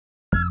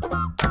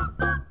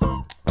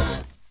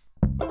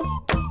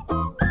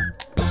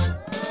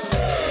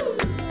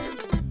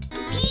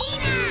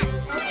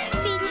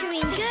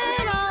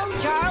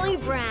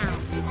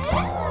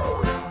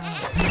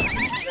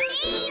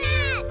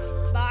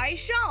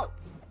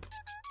outs.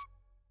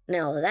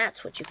 Now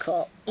that's what you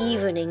call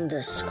evening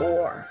the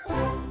score.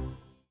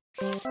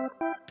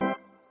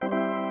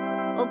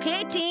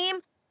 Okay, team.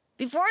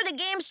 Before the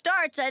game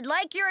starts, I'd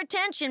like your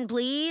attention,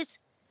 please.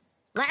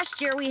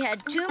 Last year, we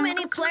had too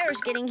many players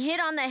getting hit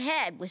on the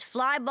head with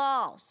fly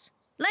balls.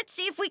 Let's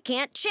see if we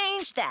can't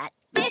change that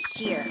this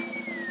year.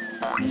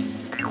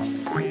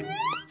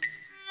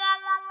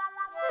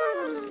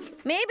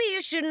 Maybe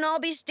you shouldn't all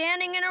be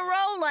standing in a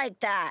row like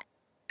that.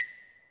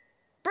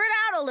 Spread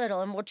out a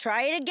little and we'll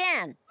try it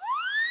again.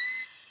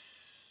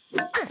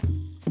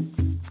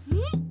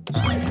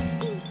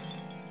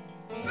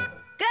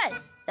 Good.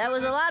 That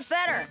was a lot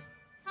better.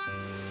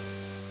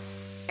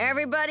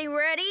 Everybody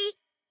ready?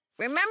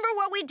 Remember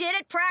what we did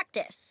at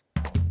practice.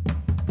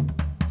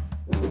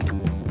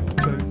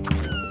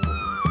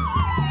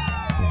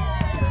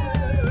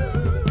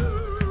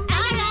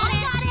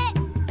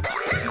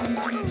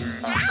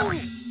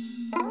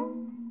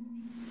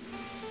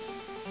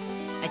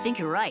 I think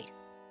you're right.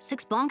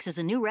 6 bonks is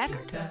a new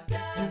record.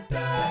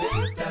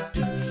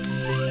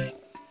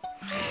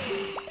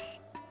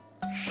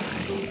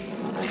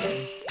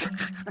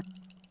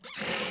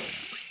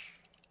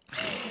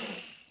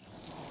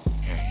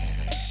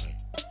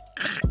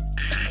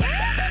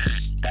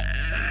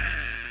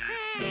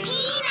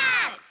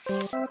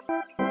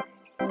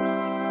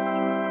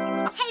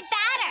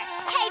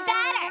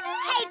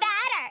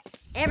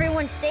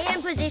 Everyone stay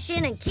in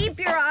position and keep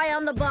your eye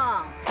on the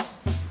ball.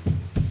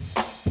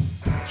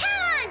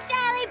 Come on,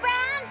 Charlie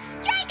Brown!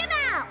 Strike him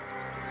out!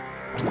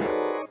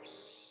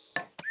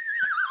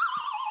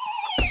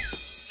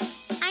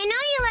 I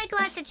know you like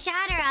lots of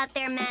chatter out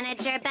there,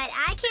 manager, but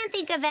I can't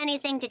think of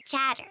anything to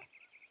chatter.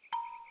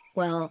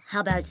 Well, how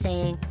about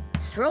saying,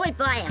 throw it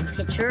by him,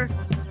 pitcher?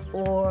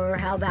 Or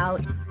how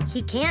about,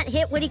 he can't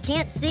hit what he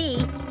can't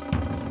see?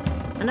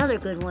 Another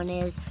good one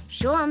is,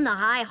 show him the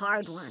high,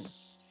 hard one.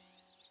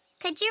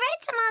 Could you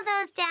write some of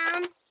those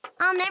down?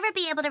 I'll never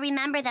be able to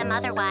remember them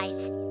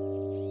otherwise.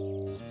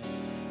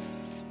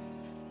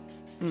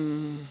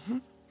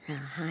 A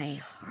high,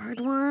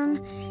 hard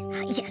one.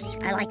 Yes,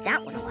 I like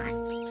that one a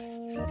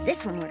lot.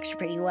 This one works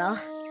pretty well.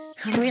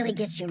 It really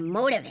gets you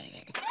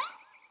motivated.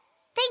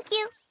 Thank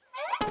you.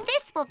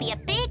 This will be a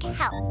big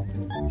help.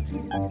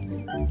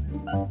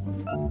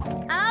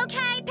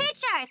 Okay,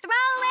 pitcher,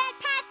 throw it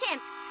past him.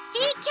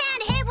 He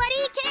can't hit what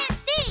he can't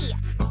see.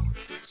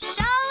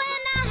 Show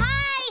him the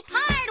high,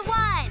 hard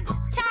one.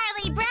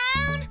 Charlie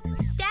Brown,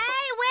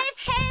 stay with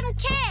him,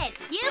 kid.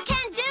 You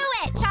can do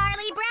it,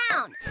 Charlie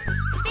Brown.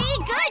 Be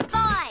good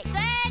boy.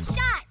 Good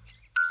shot.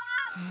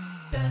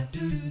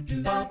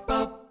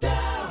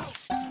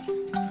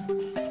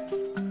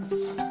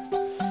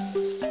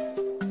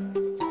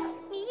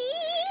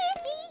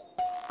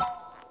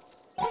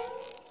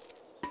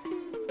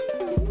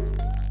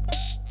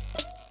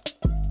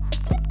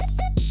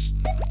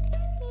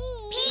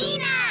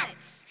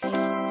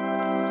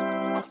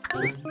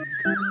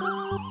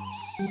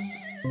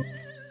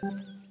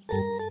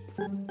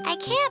 I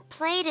can't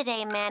play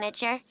today,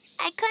 manager.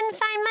 I couldn't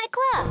find my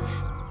glove.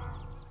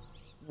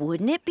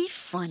 Wouldn't it be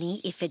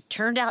funny if it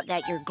turned out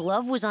that your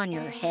glove was on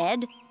your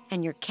head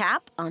and your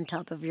cap on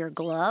top of your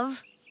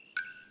glove?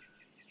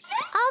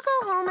 I'll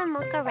go home and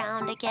look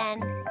around again.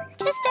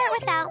 Just start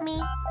without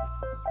me.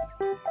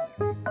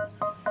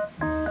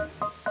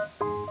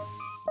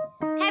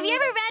 Have you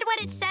ever read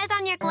what it says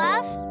on your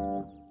glove?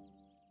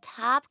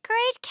 Top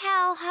grade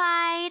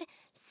cowhide,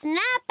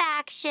 snap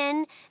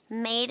action,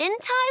 made in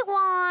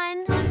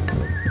Taiwan.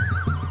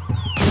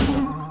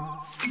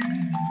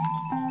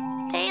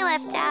 They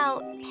left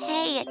out,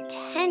 pay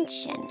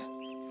attention.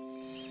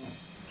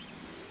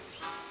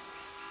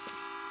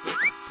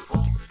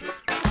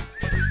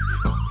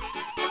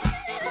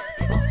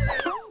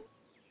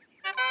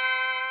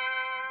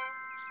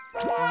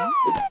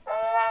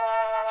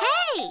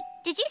 Hey,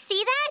 did you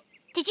see that?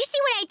 Did you see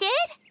what I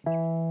did?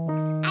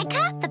 I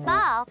caught the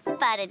ball,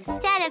 but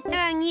instead of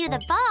throwing you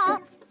the ball,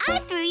 I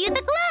threw you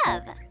the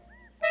glove.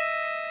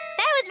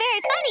 That was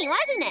very funny,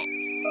 wasn't it?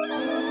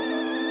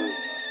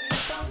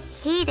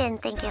 He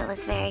didn't think it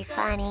was very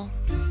funny.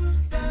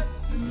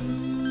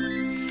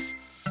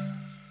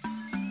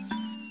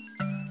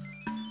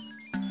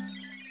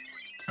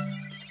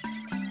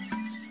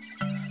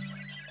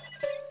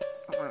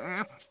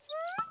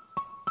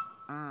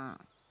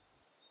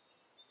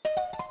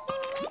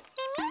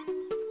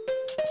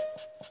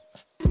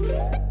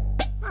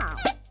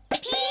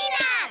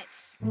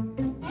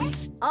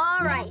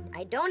 All right,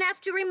 I don't have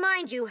to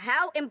remind you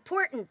how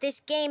important this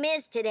game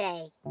is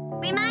today.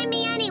 Remind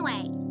me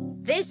anyway.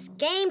 This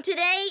game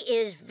today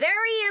is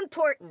very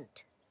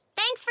important.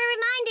 Thanks for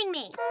reminding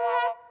me.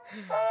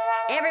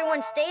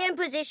 Everyone stay in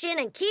position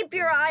and keep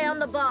your eye on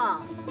the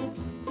ball.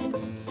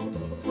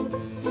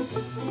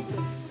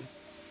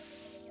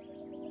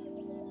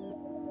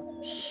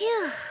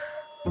 Phew.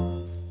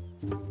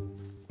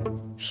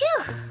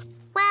 Phew.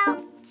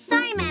 Well,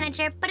 sorry,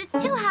 manager, but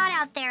it's too hot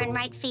out there in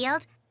right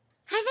field.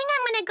 I think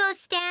I'm gonna go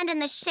stand in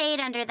the shade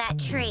under that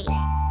tree.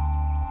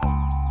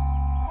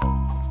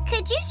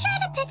 Could you try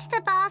to pitch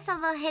the ball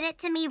so they'll hit it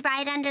to me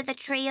right under the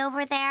tree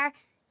over there?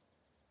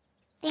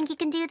 Think you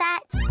can do that?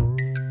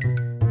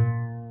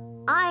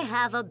 I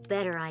have a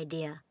better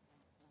idea.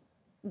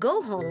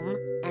 Go home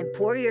and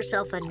pour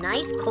yourself a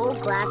nice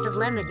cold glass of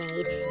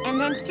lemonade and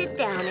then sit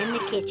down in the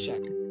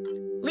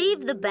kitchen.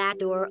 Leave the back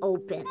door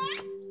open.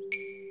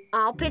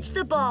 I'll pitch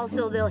the ball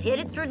so they'll hit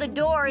it through the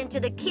door into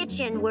the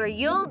kitchen where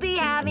you'll be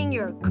having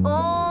your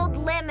cold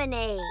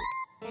lemonade.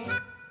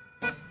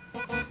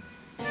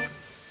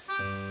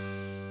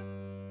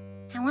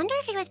 I wonder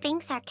if he was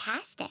being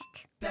sarcastic.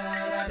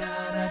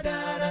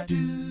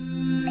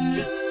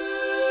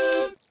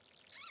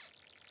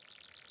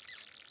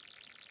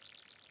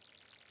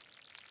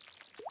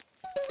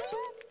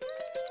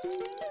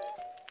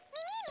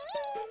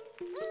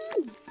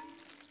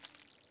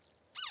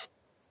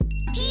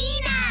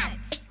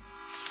 Peanuts!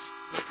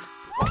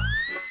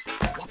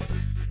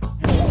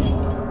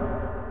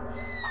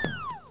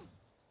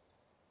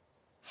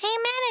 Hey,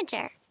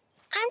 manager.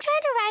 I'm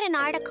trying to write an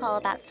article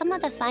about some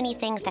of the funny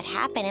things that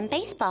happen in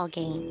baseball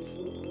games.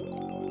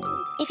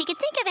 If you could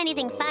think of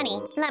anything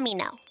funny, let me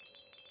know.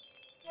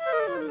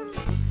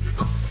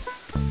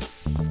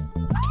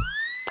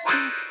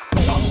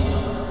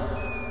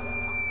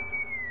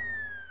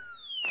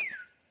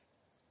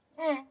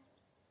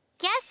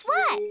 Guess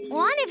what?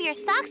 One of your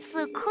socks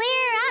flew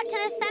clear out to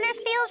the center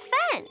field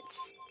fence.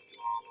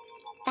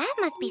 That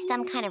must be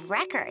some kind of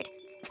record.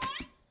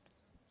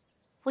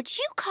 Would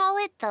you call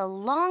it the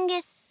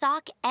longest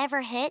sock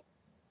ever hit?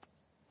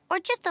 Or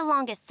just the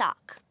longest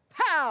sock?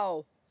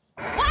 How?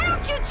 Why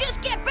don't you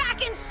just get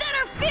back in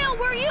center field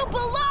where you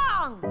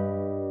belong?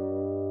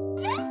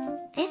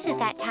 This is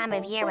that time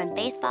of year when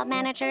baseball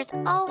managers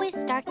always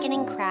start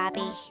getting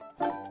crabby.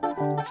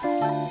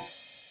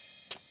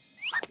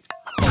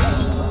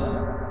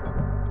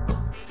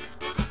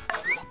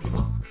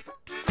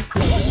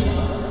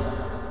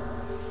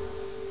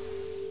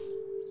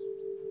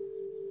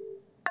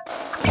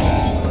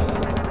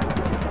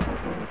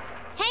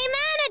 Hey,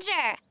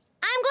 manager!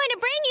 I'm going to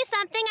bring you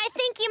something I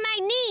think you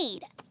might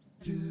need.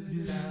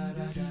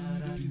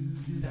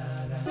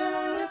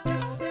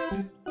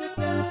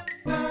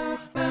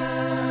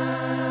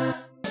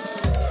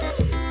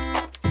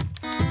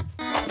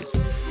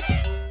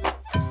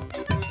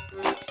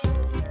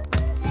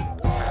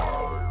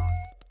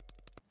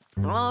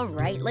 All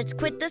right, let's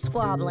quit the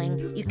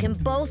squabbling. You can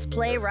both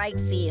play right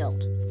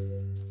field.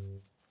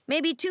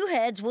 Maybe two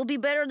heads will be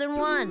better than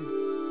one.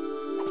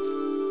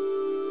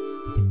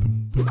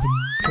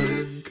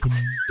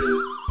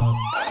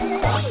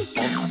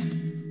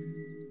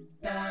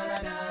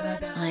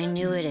 I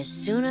knew it as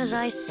soon as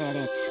I said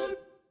it.